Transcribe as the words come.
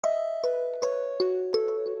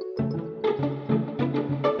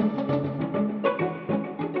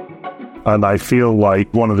And I feel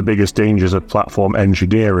like one of the biggest dangers of platform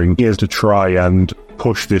engineering is to try and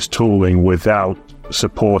push this tooling without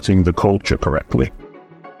supporting the culture correctly.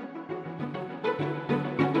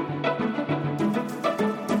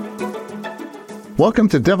 Welcome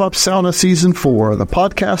to DevOps Sauna Season 4, the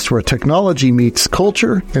podcast where technology meets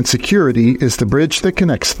culture and security is the bridge that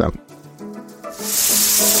connects them.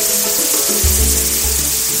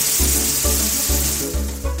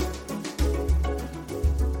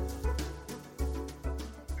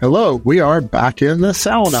 Hello, we are back in the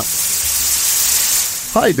sauna.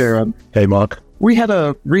 Hi, Darren. Hey, Mark. We had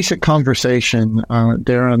a recent conversation,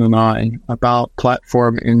 Darren and I, about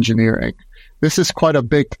platform engineering. This is quite a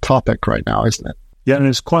big topic right now, isn't it? Yeah, and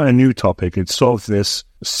it's quite a new topic. It's sort of this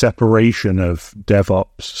separation of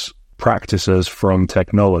DevOps practices from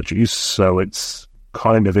technologies, so it's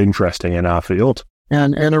kind of interesting in our field.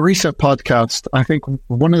 And in a recent podcast, I think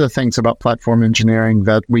one of the things about platform engineering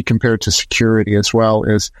that we compared to security as well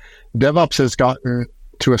is DevOps has gotten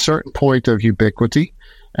to a certain point of ubiquity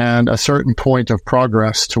and a certain point of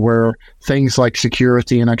progress to where things like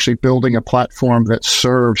security and actually building a platform that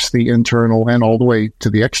serves the internal and all the way to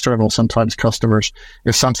the external, sometimes customers,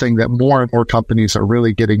 is something that more and more companies are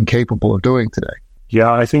really getting capable of doing today. Yeah,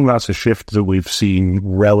 I think that's a shift that we've seen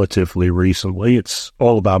relatively recently. It's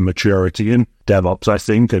all about maturity in DevOps, I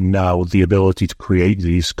think, and now the ability to create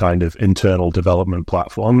these kind of internal development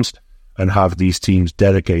platforms and have these teams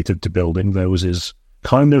dedicated to building those is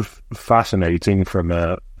kind of fascinating from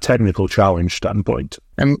a technical challenge standpoint.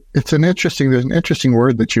 And there's an interesting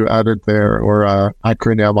word that you added there, or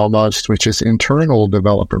acronym almost, which is internal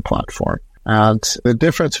developer platform. And the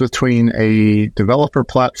difference between a developer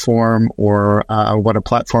platform or what a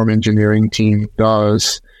platform engineering team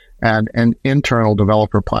does and an internal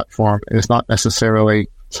developer platform is not necessarily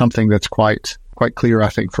something that's quite clear, I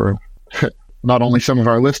think, for not only some of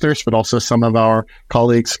our listeners, but also some of our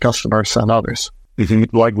colleagues, customers, and others.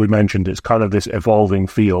 Like we mentioned, it's kind of this evolving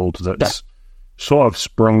field that's sort of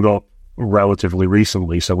sprung up relatively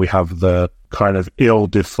recently. So we have the kind of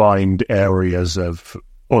ill-defined areas of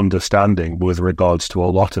understanding with regards to a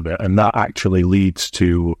lot of it, and that actually leads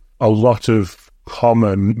to a lot of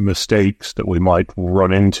common mistakes that we might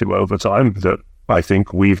run into over time that I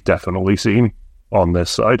think we've definitely seen on this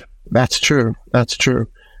side. That's true.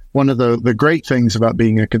 One of the great things about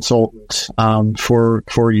being a consultant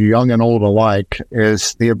for young and old alike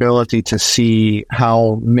is the ability to see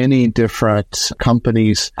how many different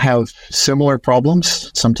companies have similar problems,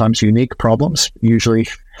 sometimes unique problems, usually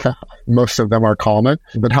most of them are common,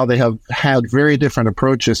 but how they have had very different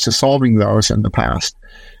approaches to solving those in the past.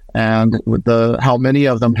 And with how many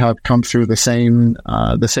of them have come through the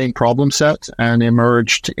same problem set and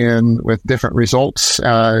emerged with different results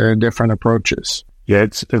and different approaches. Yeah,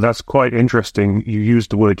 that's quite interesting. You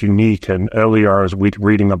used the word unique, and earlier I was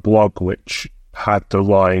reading a blog which had the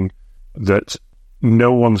line that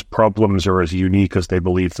no one's problems are as unique as they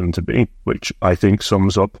believe them to be, which I think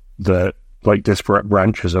sums up the disparate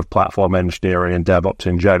branches of platform engineering and DevOps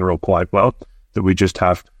in general quite well, that we just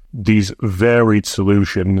have these varied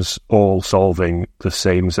solutions all solving the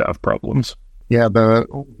same set of problems. Yeah,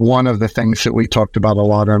 one of the things that we talked about a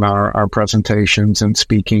lot in our presentations and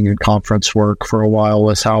speaking and conference work for a while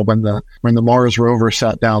was how when the Mars rover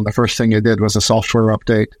sat down, the first thing it did was a software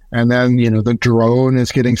update. And then, the drone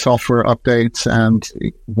is getting software updates. And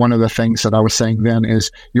one of the things that I was saying then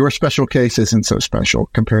is your special case isn't so special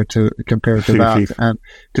compared to that. And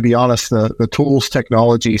to be honest, the tools,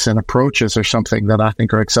 technologies, and approaches are something that I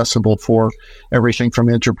think are accessible for everything from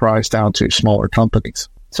enterprise down to smaller companies.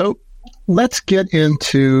 So let's get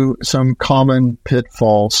into some common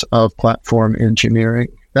pitfalls of platform engineering.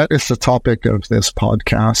 That is the topic of this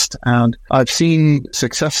podcast. And I've seen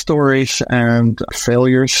success stories and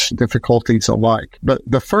failures, difficulties alike. But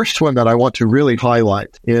the first one that I want to really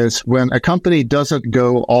highlight is when a company doesn't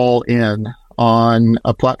go all in on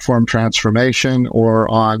a platform transformation or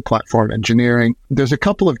on platform engineering. There's a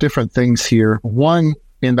couple of different things here. One,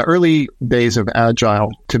 in the early days of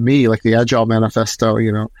Agile, to me, like the Agile Manifesto,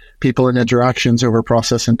 people and interactions over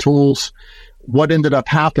process and tools, what ended up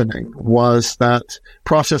happening was that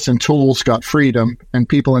process and tools got freedom and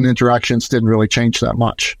people and interactions didn't really change that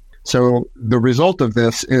much. So the result of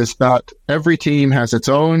this is that every team has its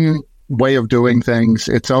own way of doing things,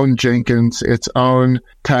 its own Jenkins, its own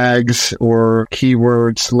tags or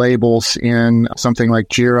keywords, labels in something like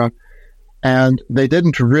Jira. And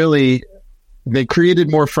they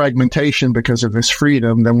created more fragmentation because of this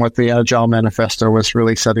freedom than what the Agile Manifesto was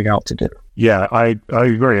really setting out to do. Yeah, I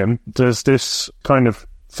agree. And there's this kind of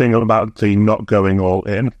thing about the not going all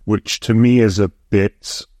in, which to me is a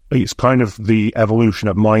bit it's kind of the evolution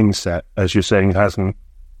of mindset, as you're saying, hasn't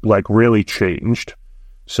like really changed.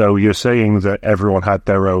 So you're saying that everyone had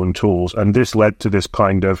their own tools, and this led to this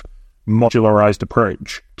kind of modularized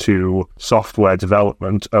approach to software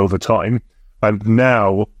development over time. And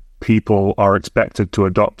now people are expected to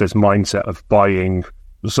adopt this mindset of buying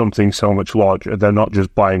something so much larger. They're not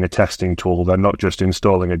just buying a testing tool. They're not just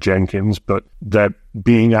installing a Jenkins, but they're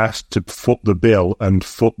being asked to foot the bill and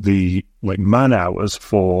foot the like man hours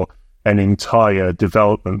for an entire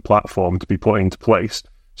development platform to be put into place.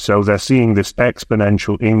 So they're seeing this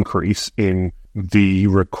exponential increase in the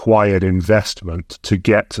required investment to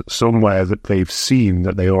get somewhere that they've seen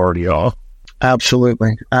that they already are.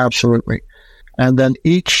 Absolutely. Absolutely. And then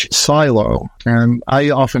each silo, and I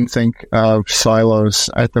often think of silos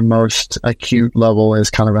at the most acute level is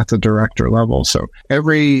kind of at the director level. So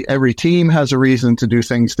every team has a reason to do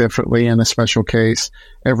things differently in a special case.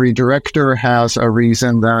 Every director has a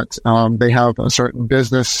reason that they have a certain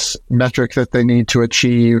business metric that they need to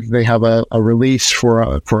achieve. They have a release for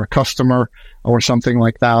a customer or something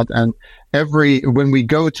like that. And when we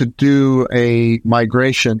go to do a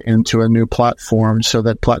migration into a new platform so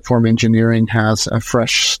that platform engineering has a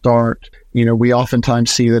fresh start, we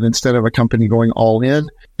oftentimes see that instead of a company going all in,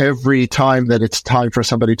 every time that it's time for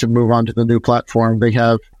somebody to move on to the new platform, they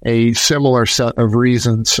have a similar set of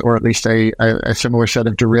reasons, or at least a similar set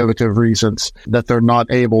of derivative reasons that they're not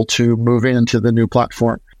able to move into the new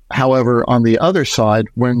platform. However, on the other side,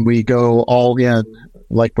 when we go all in,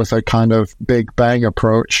 like with a kind of big bang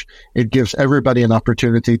approach, it gives everybody an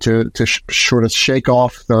opportunity to sort of shake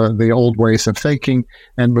off the old ways of thinking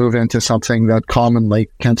and move into something that commonly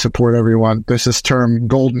can support everyone. There's this term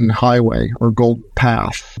golden highway or golden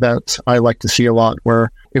path that I like to see a lot,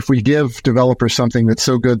 where if we give developers something that's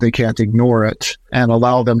so good they can't ignore it and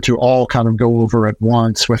allow them to all kind of go over at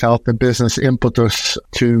once without the business impetus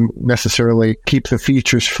to necessarily keep the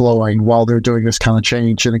features flowing while they're doing this kind of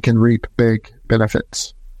change, and it can reap big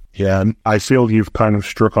benefits. Yeah, and I feel you've kind of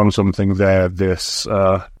struck on something there, this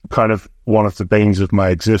kind of one of the banes of my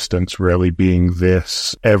existence really being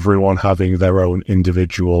this, everyone having their own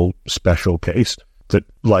individual special case. That,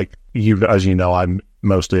 like, as you know, I'm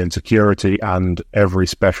mostly in security, and every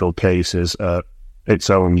special case is its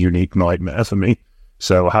own unique nightmare for me.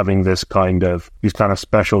 So having these kind of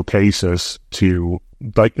special cases to,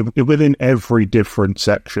 like, within every different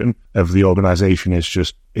section of the organization is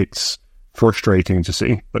just, it's frustrating to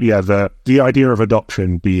see. But yeah, the idea of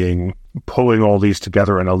adoption being pulling all these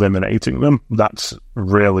together and eliminating them, that's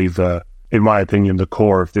really in my opinion, the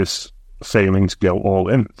core of this failing to go all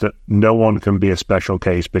in, that no one can be a special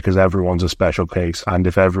case because everyone's a special case, and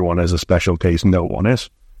if everyone is a special case, no one is.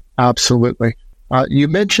 Absolutely. You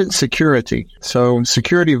mentioned security. So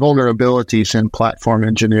security vulnerabilities in platform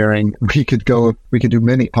engineering, we could do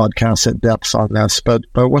many podcasts at depth on this, but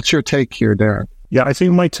what's your take here, Darren? Yeah, I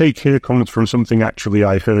think my take here comes from something actually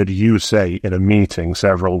I heard you say in a meeting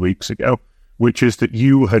several weeks ago, which is that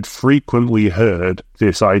you had frequently heard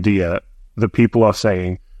this idea that people are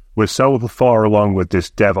saying, we're so far along with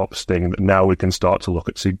this DevOps thing that now we can start to look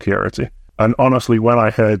at security. And honestly, when I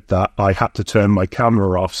heard that, I had to turn my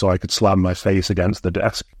camera off so I could slam my face against the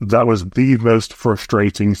desk. That was the most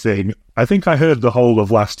frustrating thing. I think I heard the whole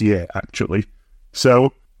of last year, actually.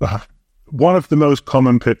 So one of the most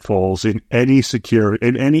common pitfalls in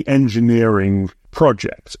any engineering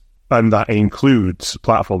project, and that includes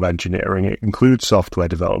platform engineering, it includes software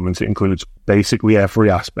development, it includes basically every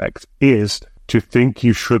aspect, is to think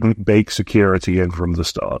you shouldn't bake security in from the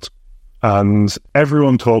start. And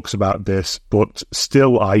everyone talks about this, but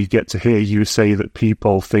still I get to hear you say that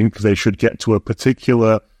people think they should get to a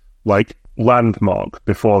particular, like, landmark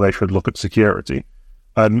before they should look at security.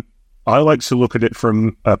 And I like to look at it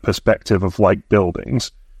from a perspective of, like,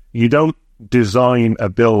 buildings. You don't design a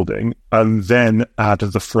building and then add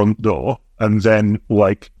the front door and then,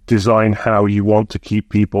 like, design how you want to keep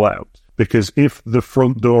people out. Because if the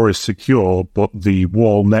front door is secure, but the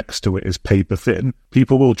wall next to it is paper thin,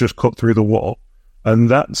 people will just cut through the wall. And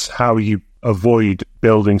that's how you avoid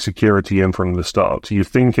building security in from the start. You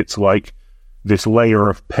think it's like this layer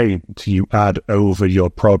of paint you add over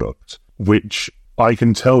your product, which I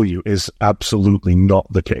can tell you is absolutely not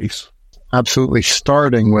the case. Absolutely,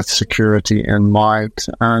 starting with security in mind.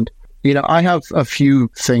 And I have a few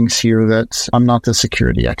things here that I'm not the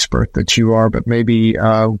security expert that you are, but maybe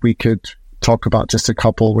we could talk about just a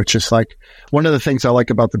couple, which is like one of the things I like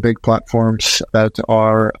about the big platforms that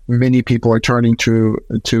are many people are turning to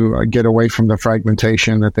get away from the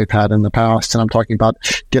fragmentation that they've had in the past. And I'm talking about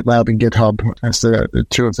GitLab and GitHub as the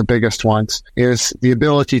two of the biggest ones, is the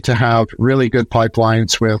ability to have really good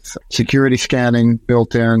pipelines with security scanning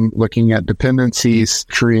built in, looking at dependencies,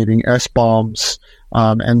 creating SBOMs,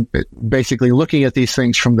 and basically looking at these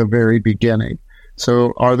things from the very beginning.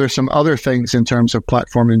 So are there some other things in terms of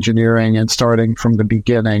platform engineering and starting from the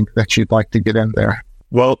beginning that you'd like to get in there?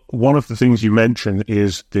 Well, one of the things you mentioned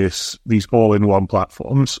is these all-in-one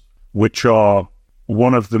platforms, which are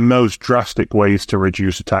one of the most drastic ways to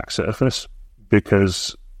reduce attack surface.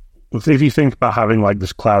 Because if you think about having like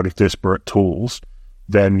this cloud of disparate tools,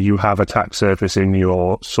 then you have attack surface in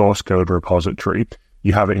your source code repository,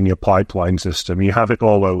 you have it in your pipeline system, you have it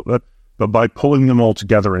all over. But by pulling them all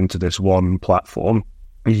together into this one platform,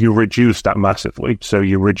 you reduce that massively. So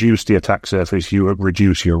you reduce the attack surface, you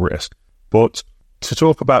reduce your risk. But to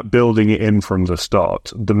talk about building it in from the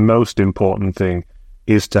start, the most important thing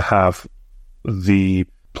is to have the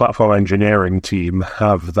platform engineering team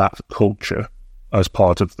have that culture as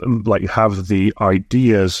part of them, like have the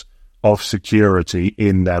ideas of security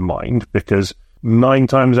in their mind, because 9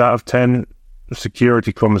 times out of 10,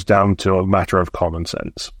 security comes down to a matter of common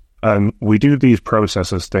sense. And we do these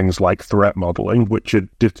processes, things like threat modeling, which are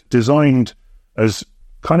designed as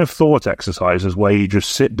kind of thought exercises where you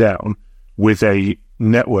just sit down with a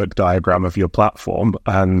network diagram of your platform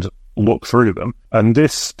and look through them. And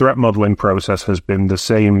this threat modeling process has been the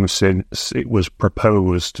same since it was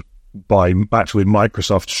proposed by actually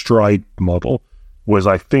Microsoft's Stride model, was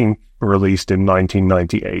I think released in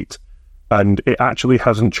 1998. And it actually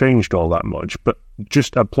hasn't changed all that much. But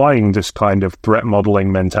just applying this kind of threat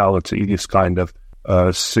modeling mentality, this kind of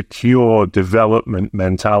secure development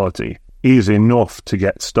mentality, is enough to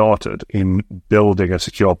get started in building a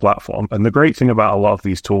secure platform. And the great thing about a lot of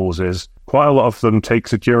these tools is quite a lot of them take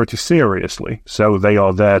security seriously. So they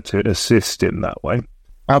are there to assist in that way.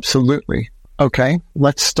 Absolutely. Okay,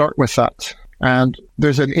 let's start with that. And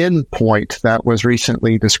there's an endpoint that was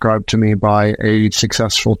recently described to me by a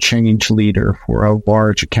successful change leader for a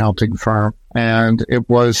large accounting firm. And it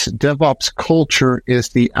was DevOps culture is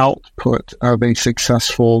the output of a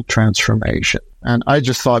successful transformation. And I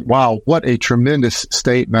just thought, wow, what a tremendous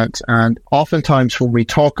statement. And oftentimes when we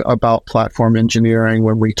talk about platform engineering,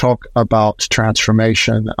 when we talk about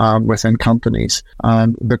transformation within companies,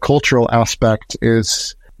 the cultural aspect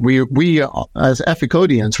is we as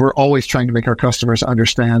Ethicodians, we're always trying to make our customers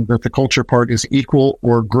understand that the culture part is equal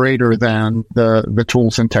or greater than the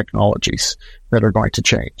tools and technologies that are going to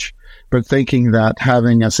change. But thinking that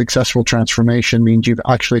having a successful transformation means you've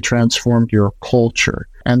actually transformed your culture.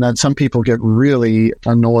 And that some people get really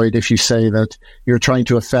annoyed if you say that you're trying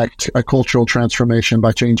to affect a cultural transformation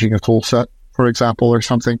by changing a tool set, for example, or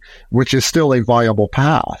something, which is still a viable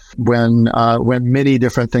path. When many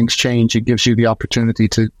different things change, it gives you the opportunity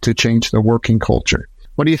to change the working culture.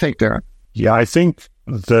 What do you think, Darren? Yeah, I think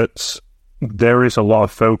that there is a lot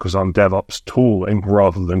of focus on DevOps tooling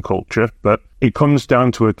rather than culture, but it comes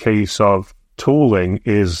down to a case of tooling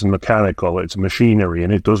is mechanical, it's machinery,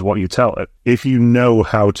 and it does what you tell it. If you know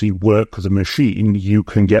how to work the machine, you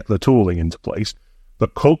can get the tooling into place.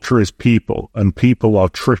 But culture is people, and people are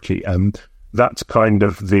tricky, and that's kind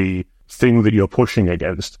of the thing that you're pushing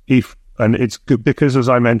against. And it's good because, as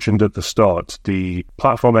I mentioned at the start, the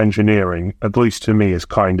platform engineering, at least to me, is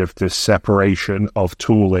kind of this separation of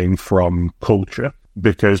tooling from culture,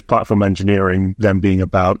 because platform engineering then being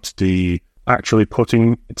about the actually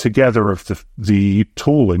putting together of the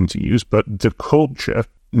tooling to use, but the culture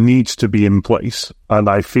needs to be in place. And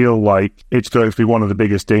I feel like it's going to be one of the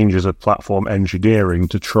biggest dangers of platform engineering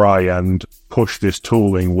to try and push this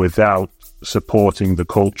tooling without supporting the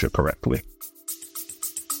culture correctly.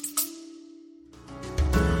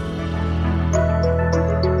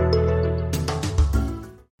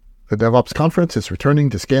 The DevOps Conference is returning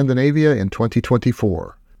to Scandinavia in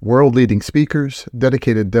 2024. World-leading speakers,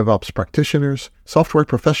 dedicated DevOps practitioners, software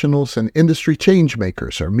professionals, and industry change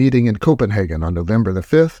makers are meeting in Copenhagen on November the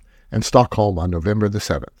 5th and Stockholm on November the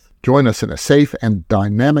 7th. Join us in a safe and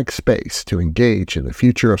dynamic space to engage in the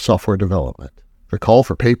future of software development. The call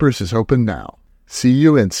for papers is open now. See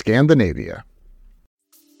you in Scandinavia.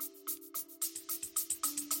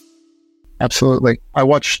 Absolutely. I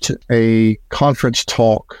watched a conference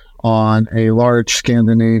talk on a large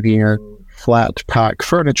Scandinavian flat pack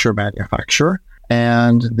furniture manufacturer,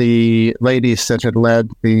 and the ladies that had led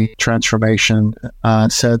the transformation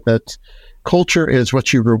said that culture is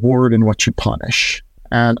what you reward and what you punish.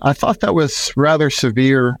 And I thought that was rather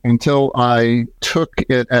severe until I took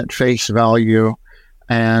it at face value.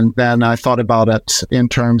 And then I thought about it in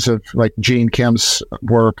terms of like Gene Kim's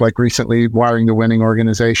work, like recently Wiring the Winning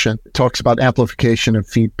Organization, talks about amplification of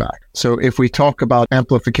feedback. So if we talk about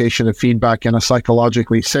amplification of feedback in a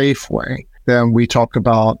psychologically safe way, then we talk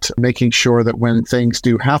about making sure that when things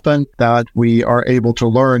do happen, that we are able to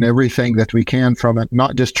learn everything that we can from it,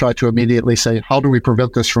 not just try to immediately say, how do we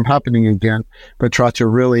prevent this from happening again, but try to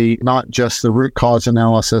really not just the root cause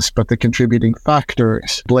analysis, but the contributing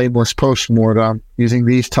factors, blameless postmortem, using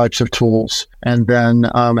these types of tools, and then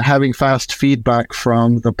having fast feedback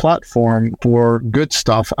from the platform for good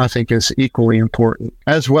stuff, I think is equally important,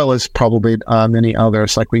 as well as probably many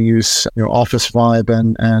others. Like we use Office Vibe,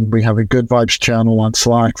 and we have a good vibes channel on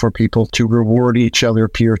Slack for people to reward each other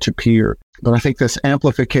peer-to-peer. But I think this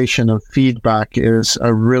amplification of feedback is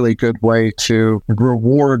a really good way to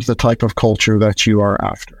reward the type of culture that you are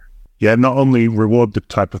after. Yeah, not only reward the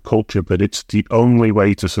type of culture, but it's the only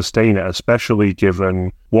way to sustain it, especially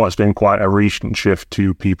given what's been quite a recent shift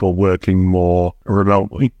to people working more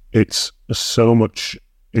remotely. It's so much,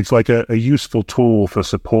 it's like a useful tool for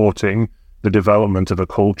supporting the development of a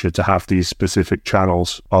culture to have these specific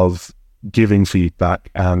channels of giving feedback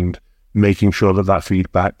and making sure that that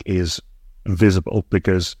feedback is visible.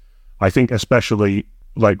 Because I think especially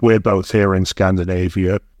like we're both here in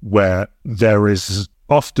Scandinavia, where there is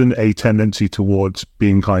often a tendency towards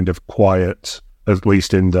being kind of quiet, at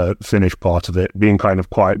least in the Finnish part of it, being kind of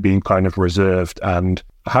quiet, being kind of reserved, and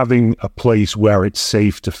having a place where it's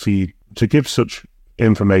safe to give such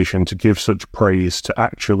information, to give such praise, to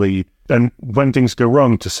actually, and when things go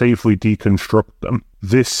wrong, to safely deconstruct them.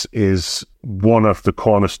 This is one of the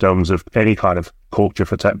cornerstones of any kind of culture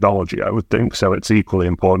for technology, I would think. So it's equally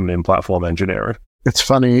important in platform engineering. It's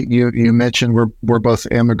funny you mentioned we're both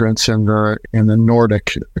immigrants in the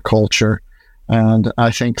Nordic culture, and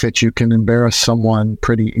I think that you can embarrass someone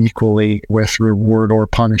pretty equally with reward or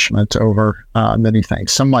punishment over many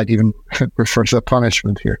things. Some might even refer to the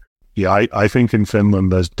punishment here. Yeah, I think in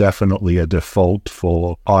Finland there's definitely a default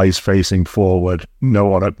for eyes facing forward. No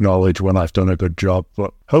one acknowledge when I've done a good job,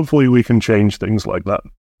 but hopefully we can change things like that.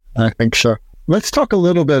 I think so. Let's talk a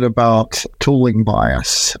little bit about tooling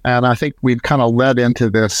bias. And I think we've kind of led into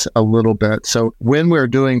this a little bit. So when we're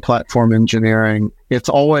doing platform engineering, it's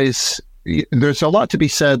always, there's a lot to be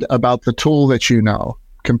said about the tool that you know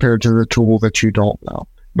compared to the tool that you don't know.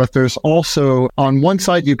 But there's also, on one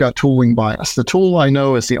side, you've got tooling bias. The tool I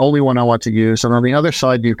know is the only one I want to use. And on the other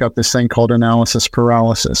side, you've got this thing called analysis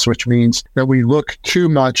paralysis, which means that we look too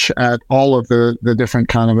much at all of the different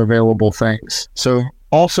kind of available things. So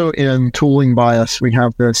also in tooling bias, we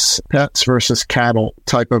have this pets versus cattle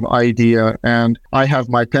type of idea. And I have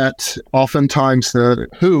my pet. Oftentimes,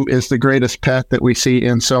 who is the greatest pet that we see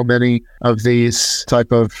in so many of these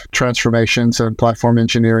type of transformations and platform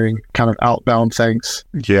engineering kind of outbound things?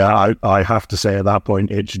 Yeah, I have to say at that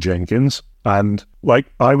point, it's Jenkins. And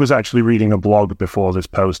like, I was actually reading a blog before this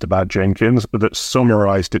post about Jenkins, but it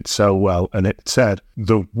summarized it so well. And it said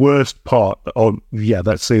the worst part,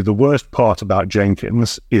 the worst part about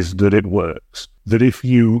Jenkins is that it works. That if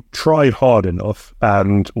you try hard enough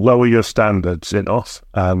and lower your standards enough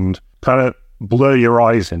and kind of blur your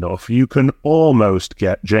eyes enough, you can almost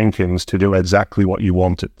get Jenkins to do exactly what you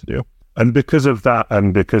want it to do. And because of that,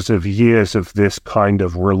 and because of years of this kind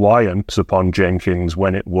of reliance upon Jenkins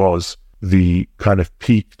when it was the kind of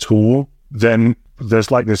peak tool, then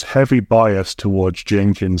there's like this heavy bias towards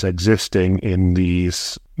Jenkins existing in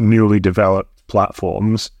these newly developed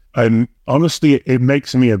platforms. And honestly, it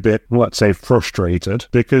makes me a bit, let's say, frustrated,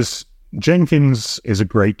 because Jenkins is a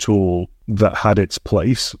great tool that had its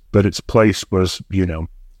place, but its place was,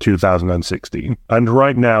 2016. And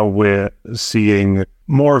right now we're seeing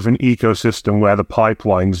more of an ecosystem where the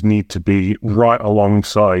pipelines need to be right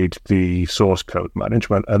alongside the source code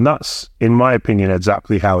management. And that's, in my opinion,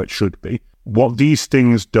 exactly how it should be. What these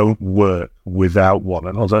things don't work without one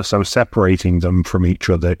another. So separating them from each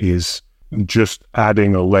other is just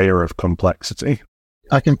adding a layer of complexity.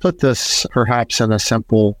 I can put this perhaps in a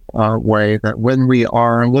simple way, that when we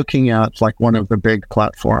are looking at like one of the big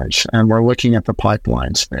platforms and we're looking at the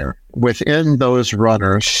pipelines there, within those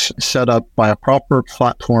runners set up by a proper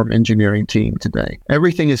platform engineering team today,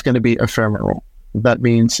 everything is going to be ephemeral. That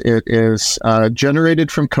means it is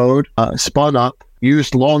generated from code, spun up,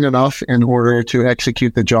 used long enough in order to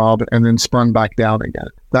execute the job, and then spun back down again.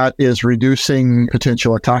 That is reducing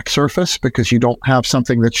potential attack surface because you don't have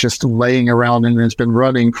something that's just laying around and has been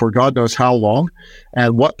running for God knows how long.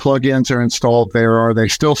 And what plugins are installed there? Are they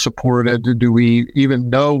still supported? Do we even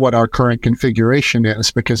know what our current configuration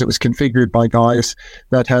is? Because it was configured by guys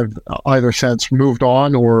that have either since moved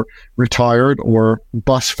on or retired or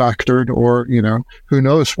bus factored or, who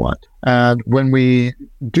knows what. And when we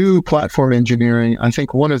do platform engineering, I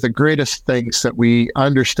think one of the greatest things that we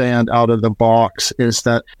understand out of the box is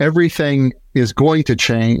that everything is going to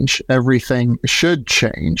change. Everything should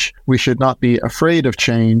change. We should not be afraid of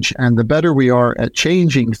change. And the better we are at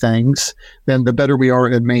changing things, then the better we are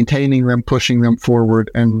at maintaining them, pushing them forward,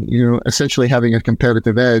 and, essentially having a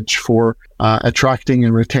competitive edge for attracting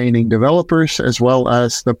and retaining developers, as well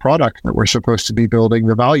as the product that we're supposed to be building,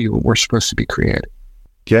 the value we're supposed to be creating.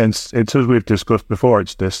 Yeah, it's as we've discussed before,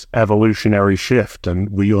 it's this evolutionary shift, and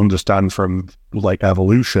we understand from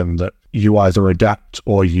evolution that you either adapt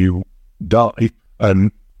or you die.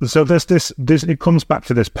 And so there's this it comes back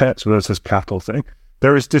to this pets versus cattle thing.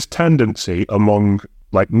 There is this tendency among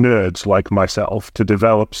nerds like myself to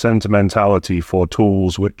develop sentimentality for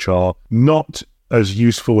tools which are not as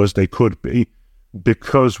useful as they could be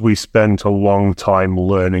because we spent a long time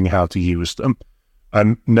learning how to use them.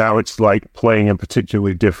 And now it's like playing a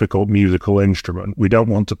particularly difficult musical instrument. We don't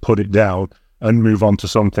want to put it down and move on to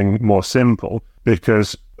something more simple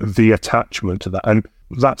because the attachment to that. And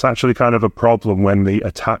that's actually kind of a problem when the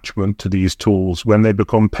attachment to these tools, when they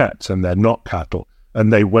become pets and they're not cattle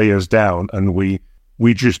and they weigh us down, and we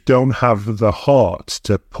just don't have the heart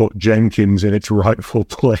to put Jenkins in its rightful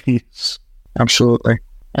place. Absolutely.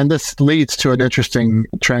 And this leads to an interesting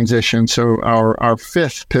transition. So our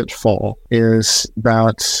fifth pitfall is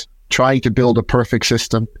that trying to build a perfect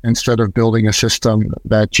system instead of building a system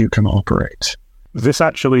that you can operate. This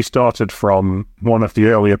actually started from one of the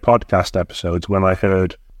earlier podcast episodes when I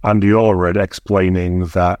heard Andy Allred explaining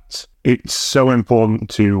that it's so important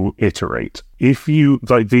to iterate. If you,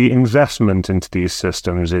 the investment into these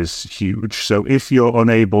systems is huge. So if you're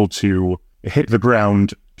unable to hit the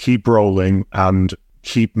ground, keep rolling, and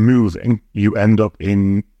keep moving, you end up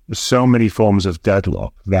in so many forms of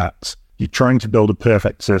deadlock that you're trying to build a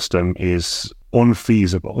perfect system is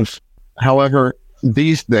unfeasible. However,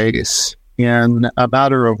 these days, in a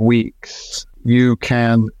matter of weeks, you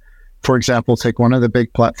can, for example, take one of the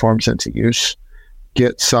big platforms into use,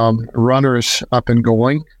 get some runners up and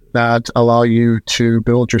going that allow you to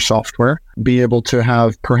build your software, be able to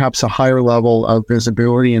have perhaps a higher level of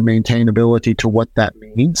visibility and maintainability to what that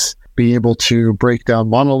means, be able to break down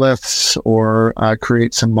monoliths or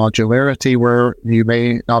create some modularity where you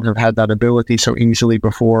may not have had that ability so easily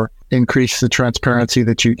before, increase the transparency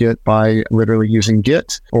that you get by literally using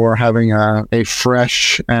Git or having a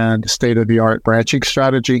fresh and state-of-the-art branching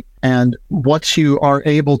strategy. And once you are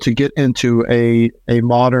able to get into a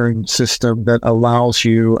modern system that allows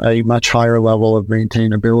you a much higher level of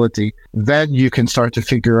maintainability, then you can start to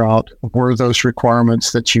figure out, were those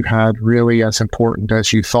requirements that you had really as important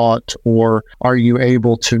as you thought, or are you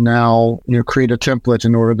able to now create a template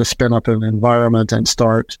in order to spin up an environment and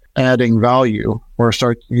start adding value or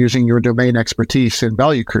start using your domain expertise in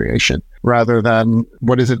value creation rather than,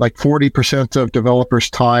 40% of developers'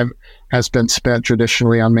 time has been spent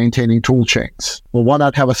traditionally on maintaining tool chains. Well, why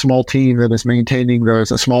not have a small team that is maintaining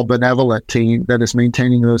those, a small benevolent team that is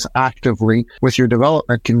maintaining those actively with your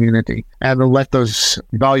development community, and let those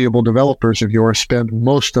valuable developers of yours spend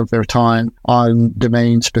most of their time on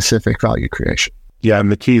domain-specific value creation. Yeah,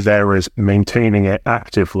 and the key there is maintaining it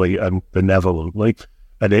actively and benevolently.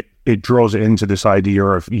 And it draws it into this idea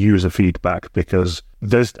of user feedback, because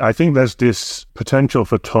I think there's this potential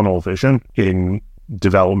for tunnel vision in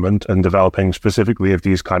development and developing specifically of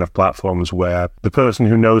these kind of platforms, where the person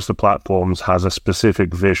who knows the platforms has a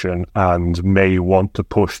specific vision and may want to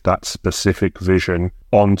push that specific vision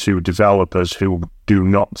onto developers who do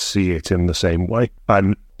not see it in the same way.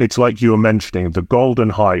 And it's like you were mentioning, the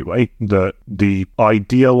golden highway, the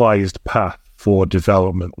idealized path for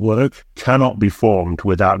development work cannot be formed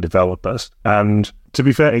without developers. And to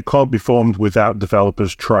be fair, it can't be formed without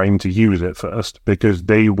developers trying to use it first, because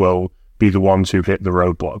they will be the ones who hit the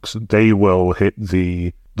roadblocks. They will hit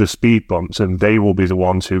the speed bumps, and they will be the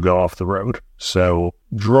ones who go off the road. So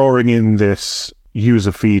drawing in this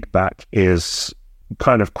user feedback is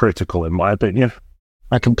kind of critical, in my opinion.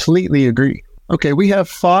 I completely agree. Okay, we've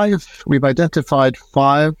identified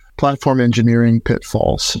 5 platform engineering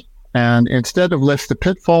pitfalls. And instead of list the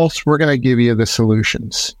pitfalls, we're going to give you the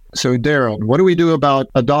solutions. So Darren, what do we do about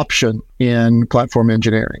adoption in platform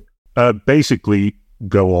engineering? Basically,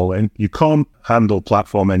 go all in. You can't handle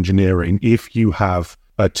platform engineering if you have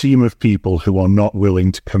a team of people who are not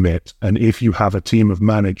willing to commit, and if you have a team of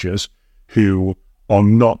managers who are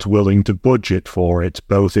not willing to budget for it,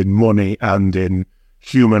 both in money and in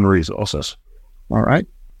human resources. All right.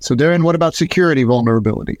 So Darren, what about security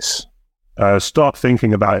vulnerabilities? Start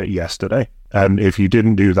thinking about it yesterday. And if you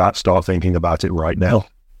didn't do that, start thinking about it right now.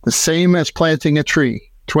 The same as planting a tree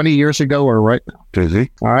 20 years ago or right now?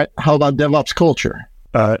 Busy. All right. How about DevOps culture?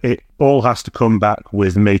 It all has to come back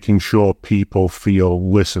with making sure people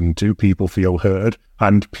feel listened to, people feel heard,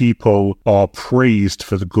 and people are praised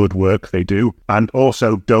for the good work they do, and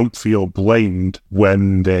also don't feel blamed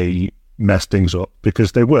when they mess things up,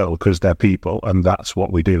 because they will, because they're people, and that's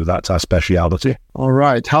what we do. That's our speciality. All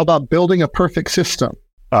right. How about building a perfect system?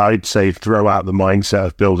 I'd say throw out the mindset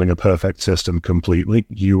of building a perfect system completely.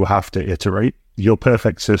 You have to iterate. Your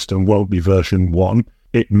perfect system won't be version 1.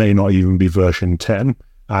 It may not even be version 10.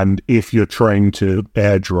 And if you're trying to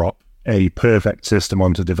airdrop a perfect system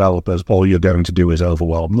onto developers, all you're going to do is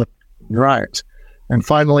overwhelm them. Right. And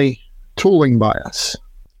finally, tooling bias.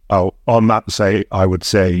 Oh, on that I would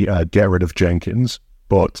say get rid of Jenkins.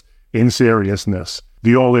 But in seriousness,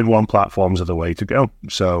 the all-in-one platforms are the way to go.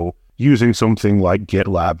 So using something like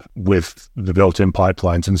GitLab with the built-in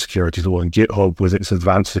pipelines and security tool, and GitHub with its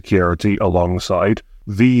advanced security alongside,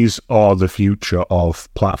 these are the future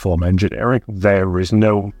of platform engineering. There is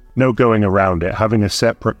no going around it. Having a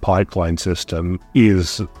separate pipeline system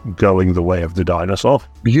is going the way of the dinosaur.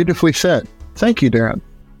 Beautifully said. Thank you, Darren.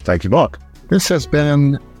 Thank you, Mark. This has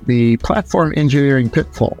been the Platform Engineering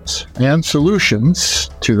Pitfalls and Solutions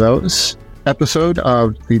to Those episode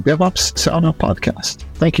of the DevOps Sound Up Podcast.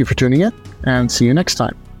 Thank you for tuning in, and see you next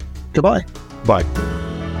time. Goodbye. Bye.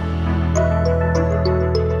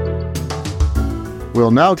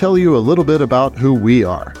 We'll now tell you a little bit about who we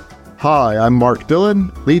are. Hi, I'm Mark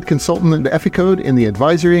Dillon, lead consultant at Efficode in the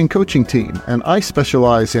advisory and coaching team, and I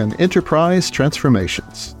specialize in enterprise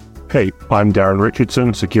transformations. Hey, I'm Darren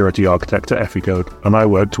Richardson, security architect at Efficode, and I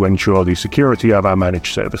work to ensure the security of our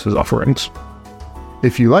managed services offerings.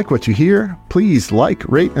 If you like what you hear, please like,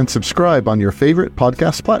 rate, and subscribe on your favorite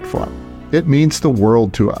podcast platform. It means the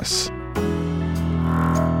world to us.